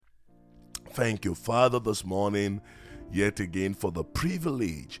Thank you, Father, this morning, yet again for the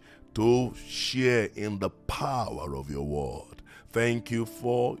privilege to share in the power of your word. Thank you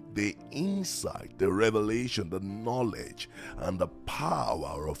for the insight, the revelation, the knowledge, and the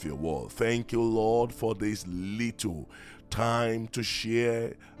power of your word. Thank you, Lord, for this little time to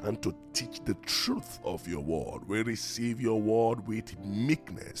share and to teach the truth of your word. We receive your word with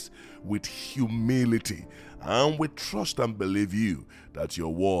meekness, with humility, and we trust and believe you that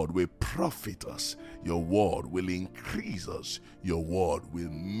your word will profit us, your word will increase us, your word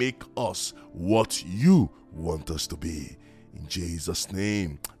will make us what you want us to be. In Jesus'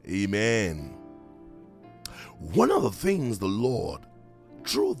 name, amen. One of the things the Lord,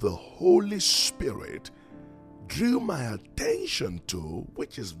 through the Holy Spirit, drew my attention to,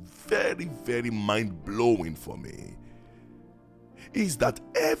 which is very, very mind-blowing for me, is that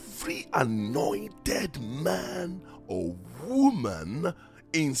every anointed man or woman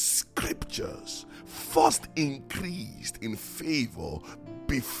in scriptures first increased in favor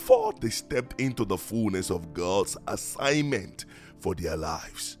before they stepped into the fullness of God's assignment for their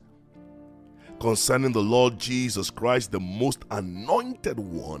lives. Concerning the Lord Jesus Christ, the most anointed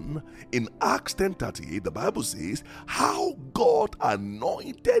one, in Acts 10:38, the Bible says, how God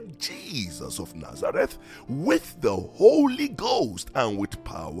anointed Jesus of Nazareth with the Holy Ghost and with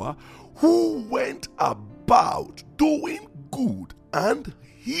power, who went about doing good and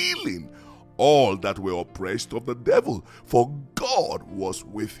healing all that were oppressed of the devil, for God was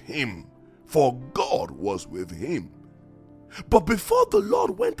with him. For God was with him. But before the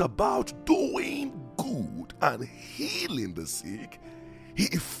Lord went about doing good and healing the sick, he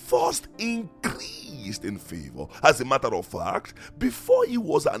first increased in favor. As a matter of fact, before he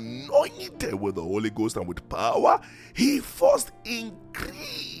was anointed with the Holy Ghost and with power, he first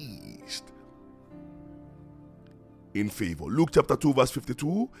increased in favor. Luke chapter 2 verse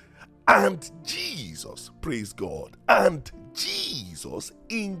 52, and Jesus, praise God, and Jesus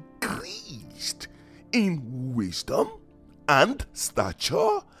increased in wisdom and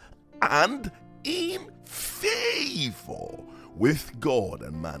stature and in favor with God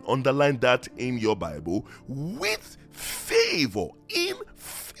and man. Underline that in your Bible. With favor, in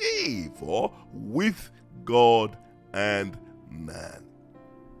favor with God and man.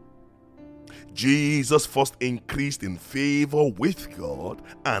 Jesus first increased in favor with God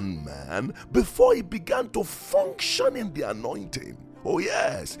and man before he began to function in the anointing. Oh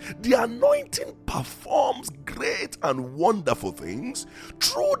yes, the anointing performs great and wonderful things.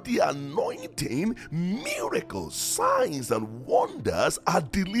 Through the anointing, miracles, signs, and wonders are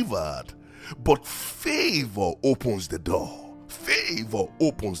delivered. But favor opens the door. Favor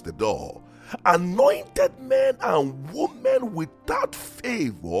opens the door. Anointed men and women without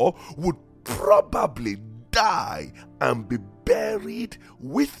favor would probably die and be buried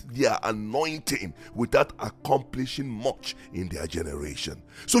with their anointing without accomplishing much in their generation.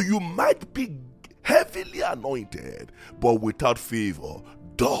 So you might be heavily anointed, but without favor,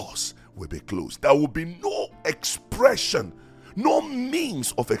 doors will be closed. There will be no expression, no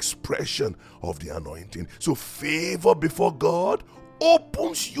means of expression of the anointing. So favor before God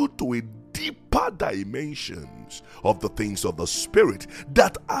opens you to a deeper dimensions of the things of the Spirit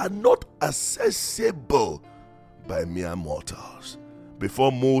that are not accessible by mere mortals.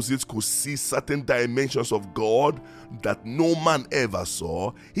 Before Moses could see certain dimensions of God that no man ever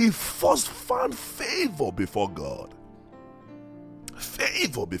saw, he first found favor before God.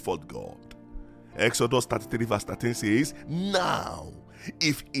 Favor before God. Exodus 33 verse 13 says, now,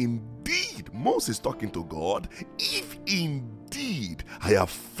 if indeed, Moses talking to God, if indeed I have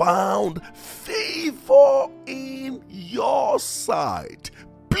found favor in your sight,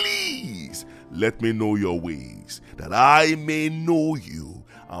 please let me know your ways, that I may know you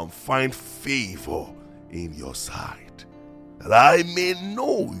and find favor in your sight. That I may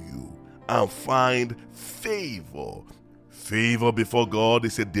know you and find favor. Favor before God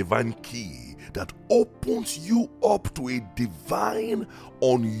is a divine key that opens you up to a divine,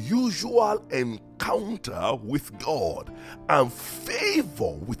 unusual encounter with God. And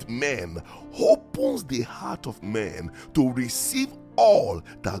favor with men opens the heart of men to receive all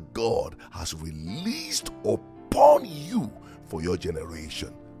that God has released upon you for your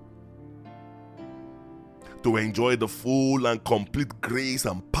generation. To enjoy the full and complete grace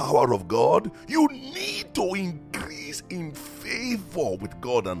and power of God, you need to increase in favor with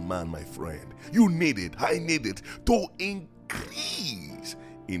God and man, my friend. You need it, I need it, to increase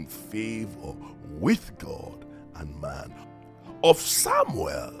in favor with God and man. Of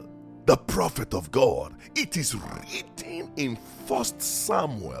Samuel, the prophet of God, it is written in 1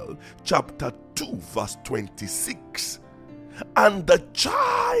 Samuel chapter 2 verse 26, and the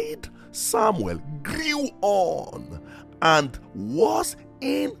child Samuel grew on and was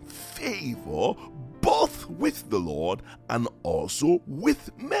in favor both with the Lord and also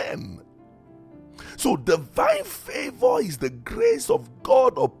with men. So divine favor is the grace of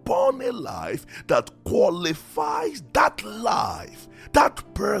God upon a life that qualifies that life, that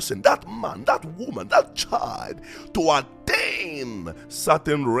person, that man, that woman, that child to attain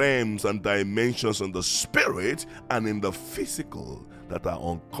certain realms and dimensions in the spirit and in the physical that are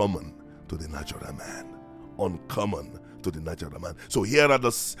uncommon to the natural man. Uncommon to the natural man. So here are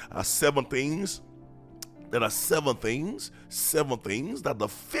the 7 things. There are 7 things that the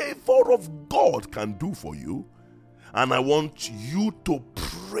favor of God can do for you. And I want you to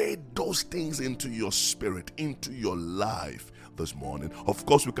pray those things into your spirit, into your life this morning. Of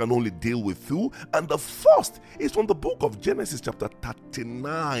course, we can only deal with 2. And the first is from the book of Genesis chapter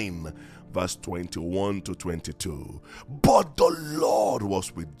 39, verse 21 to 22. But the Lord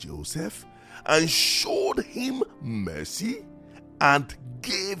was with Joseph and showed him mercy and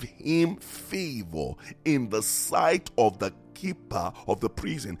gave him favor in the sight of the keeper of the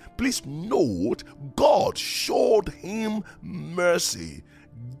prison. Please note, God showed him mercy,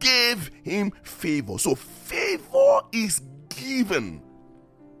 gave him favor. So favor is given.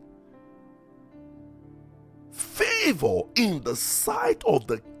 Favor in the sight of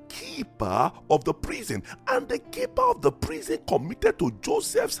the keeper of the prison. And the keeper of the prison committed to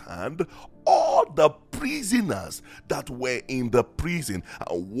Joseph's hand all the prisoners that were in the prison,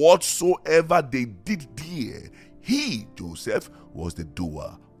 and whatsoever they did there, he, Joseph, was the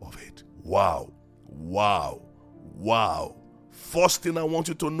doer of it. Wow. First thing I want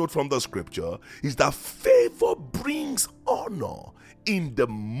you to note from the scripture is that favor brings honor in the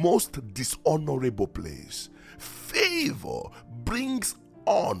most dishonorable place. Favor brings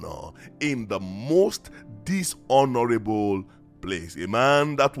honor in the most dishonorable place. A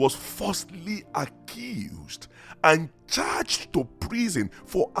man that was falsely accused and charged to prison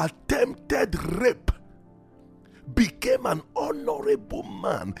for attempted rape became an honorable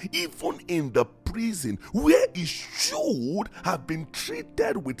man, even in the prison where he should have been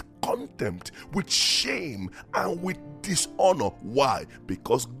treated with contempt, with shame, and with dishonor. Why?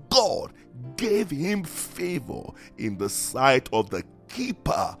 Because God gave him favor in the sight of the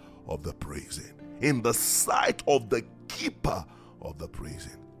keeper of the prison. In the sight of the keeper of the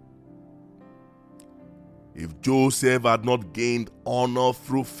prison. If Joseph had not gained honor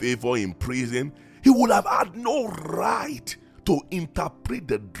through favor in prison, he would have had no right to interpret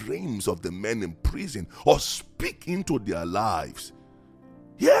the dreams of the men in prison or speak into their lives.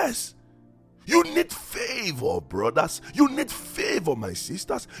 Yes, you need favor, brothers. You need favor, my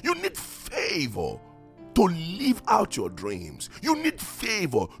sisters. You need favor to live out your dreams. You need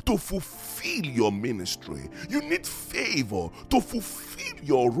favor to fulfill your ministry. You need favor to fulfill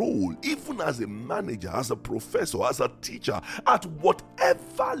your role, even as a manager, as a professor, as a teacher, at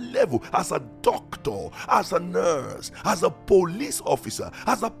whatever level, as a doctor, as a nurse, as a police officer,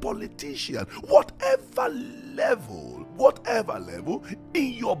 as a politician, whatever level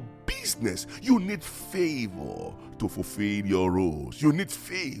in your business, you need favor to fulfill your roles. You need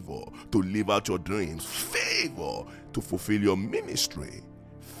favor to live out your dreams. Favor to fulfill your ministry.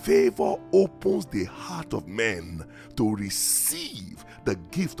 Favor opens the heart of men to receive the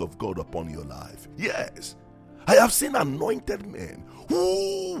gift of God upon your life. Yes, I have seen anointed men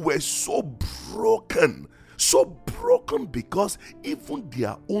who were so broken because even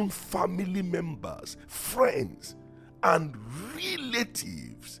their own family members, friends, and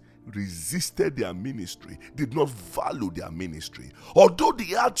relatives resisted their ministry, did not value their ministry. Although they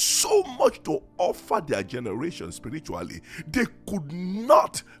had so much to offer their generation spiritually, they could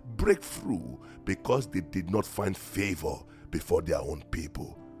not break through because they did not find favor before their own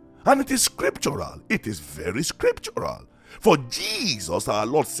people. And it is scriptural. It is very scriptural. For Jesus, our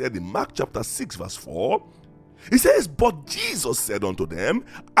Lord, said in Mark chapter 6 verse 4, he says, "But Jesus said unto them,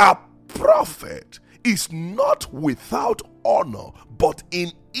 a prophet is not without honor, but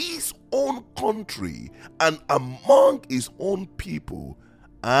in his own country and among his own people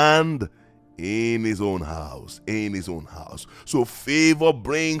and in his own house." In his own house. So favor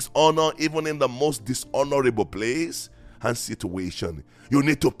brings honor even in the most dishonorable place and situation. You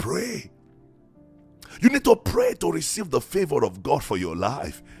need to pray. You need to pray to receive the favor of God for your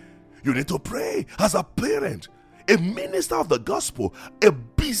life. You need to pray as a parent, a minister of the gospel, a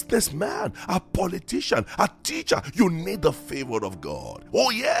businessman, a politician, a teacher. You need the favor of God. Oh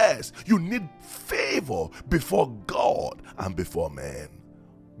yes, you need favor before God and before men.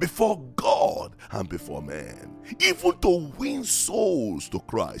 Before God and before men. Even to win souls to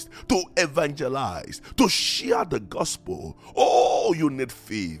Christ, to evangelize, to share the gospel. Oh, you need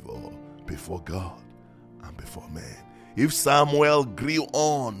favor. before God and before men. If Samuel grew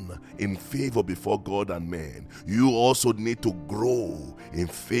on in favor before God and men, you also need to grow in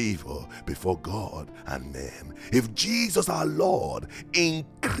favor before God and men. If Jesus our Lord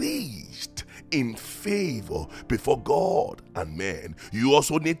increased in favor before God and men, you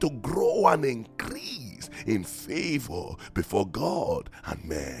also need to grow and increase in favor before God and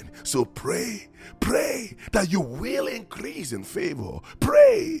men. So pray that you will increase in favor.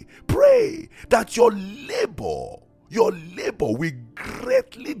 Pray that your labor will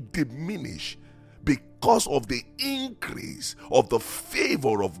greatly diminish because of the increase of the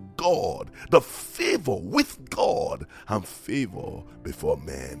favor of God, the favor with God and favor before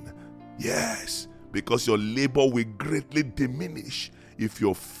men. Yes, because your labor will greatly diminish if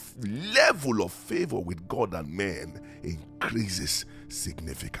your level of favor with God and men increases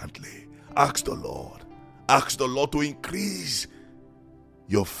significantly. Ask the Lord to increase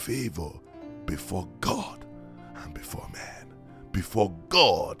your favor before God and before men. Before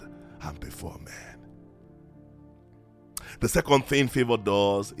God and before men. The second thing favor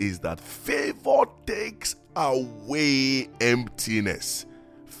does is that favor takes away emptiness.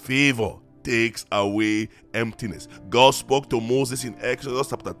 Favor takes away emptiness. God spoke to Moses in Exodus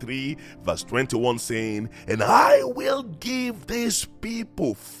chapter 3 verse 21 saying, "And I will give these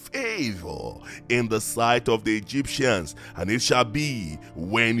people favor in the sight of the Egyptians, and it shall be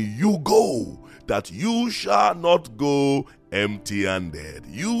when you go that you shall not go empty-handed."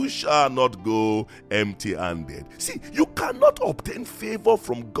 You shall not go empty-handed. See, you cannot obtain favor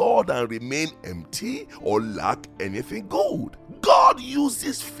from God and remain empty or lack anything good. God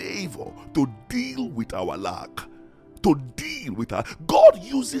uses favor to deal with our lack. God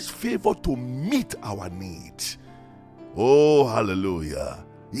uses favor to meet our needs. Oh, hallelujah.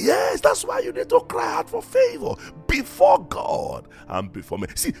 Yes, that's why you need to cry out for favor before God and before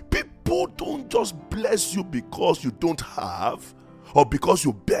men. See, people don't just bless you because you don't have or because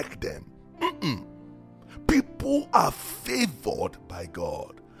you beg them. People are favored by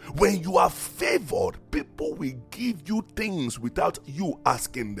God. When you are favored, people will give you things without you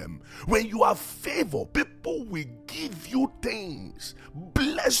asking them. When you are favored, people will give you things,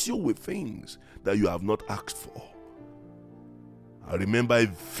 bless you with things that you have not asked for. I remember a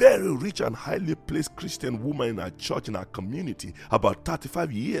very rich and highly placed Christian woman in our church, in our community, about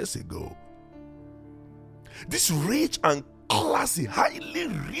 35 years ago. This rich and classy, highly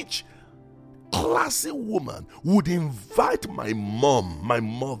rich, classy woman would invite my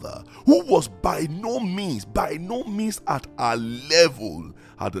mother, who was by no means at our level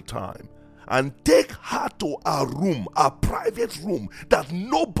at the time, and take her to a room, a private room that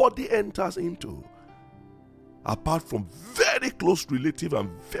nobody enters into, apart from very close relatives and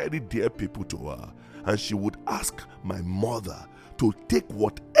very dear people to her. And she would ask my mother to take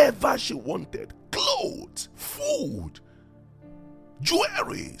whatever she wanted, clothes, food,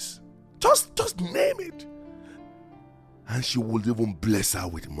 jewelries, just name it. And she would even bless her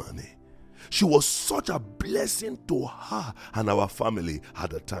with money. She was such a blessing to her and our family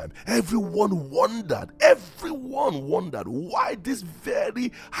at the time. Everyone wondered why this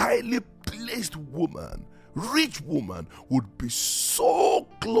very highly placed woman, rich woman, would be so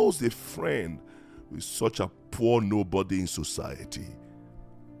close a friend with such a poor nobody in society.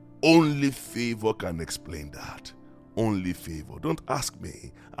 Only favor can explain that. Only favor. Don't ask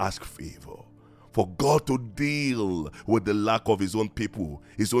me, ask favor. For God to deal with the lack of his own people,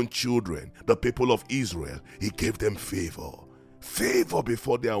 his own children, the people of Israel, he gave them favor. Favor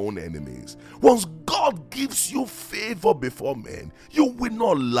before their own enemies. Once God gives you favor before men, you will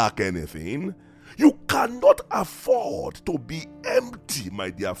not lack anything. You cannot afford to be empty, my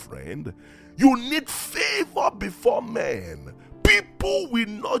dear friend. You need favor before men. People will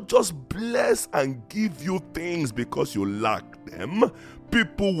not just bless and give you things because you lack them.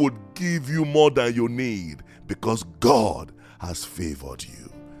 People would give you more than you need because God has favored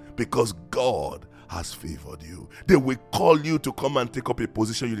you. Because God has favored you. They will call you to come and take up a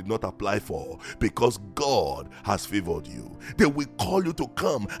position you did not apply for because God has favored you. They will call you to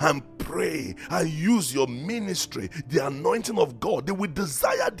come and pray and use your ministry, the anointing of God. They will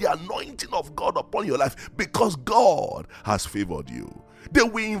desire the anointing of God upon your life because God has favored you. They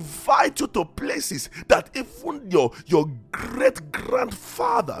will invite you to places that even your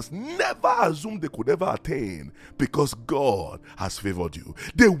great-grandfathers never assumed they could ever attain because God has favored you.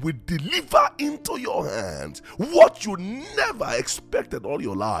 They will deliver into your hands what you never expected all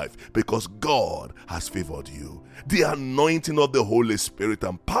your life because God has favored you. The anointing of the Holy Spirit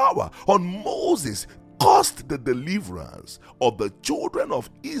and power on Moses caused the deliverance of the children of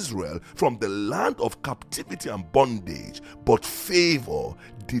Israel from the land of captivity and bondage, but favor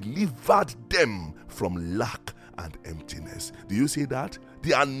delivered them from lack and emptiness. Do you see that?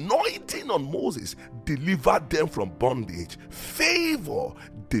 The anointing on Moses delivered them from bondage. Favor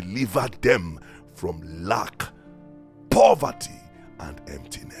delivered them from lack, poverty, and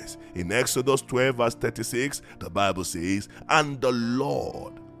emptiness. In Exodus 12 verse 36, the Bible says, "And the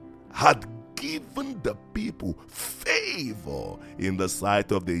Lord had given the people favor in the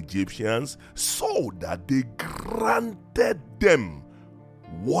sight of the Egyptians, so that they granted them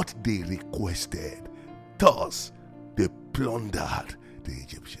what they requested. Thus, they plundered the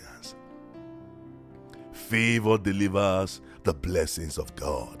Egyptians." Favor delivers the blessings of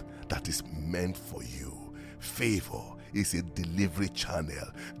God that is meant for you. Favor is a delivery channel.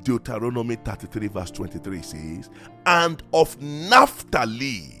 Deuteronomy 33 verse 23 says, "And of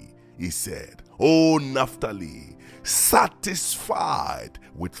Naphtali," he said, "O Naphtali, satisfied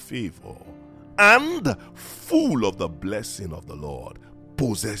with favor and full of the blessing of the Lord,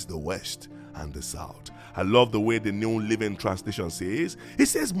 possess the west and the south." I love the way the New Living Translation says. It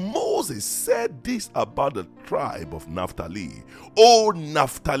says, "Moses said this about the tribe of Naphtali. O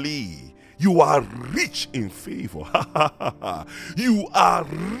Naphtali, you are rich in favor." You are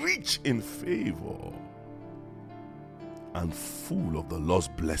rich in favor and full of the Lord's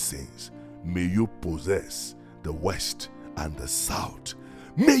blessings. May you possess the west and the south.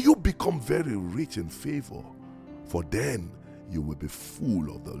 May you become very rich in favor, for then you will be full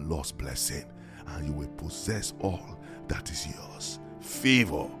of the Lord's blessing and you will possess all that is yours.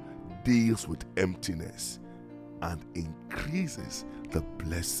 Favor deals with emptiness and increases the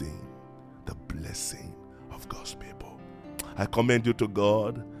blessing of God's people. I commend you to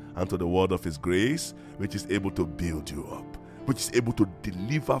God and to the word of His grace, which is able to build you up, which is able to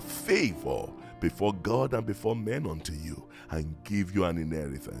deliver favor before God and before men unto you, and give you an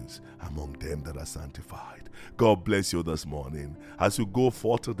inheritance among them that are sanctified. God bless you this morning. As you go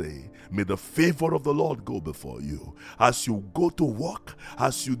forth today, may the favor of the Lord go before you. As you go to work,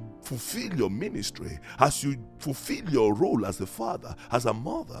 as you fulfill your ministry, as you fulfill your role as a father, as a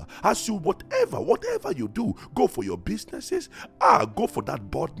mother, as you whatever you do, go for your businesses, go for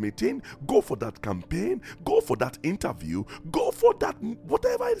that board meeting, go for that campaign, go for that interview, go for that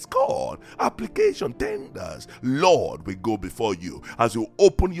whatever it's called, application, tenders. Lord, we go before you as you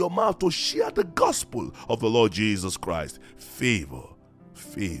open your mouth to share the gospel of the Lord Jesus Christ. Favor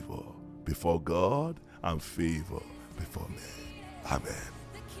before God and favor before men. Amen.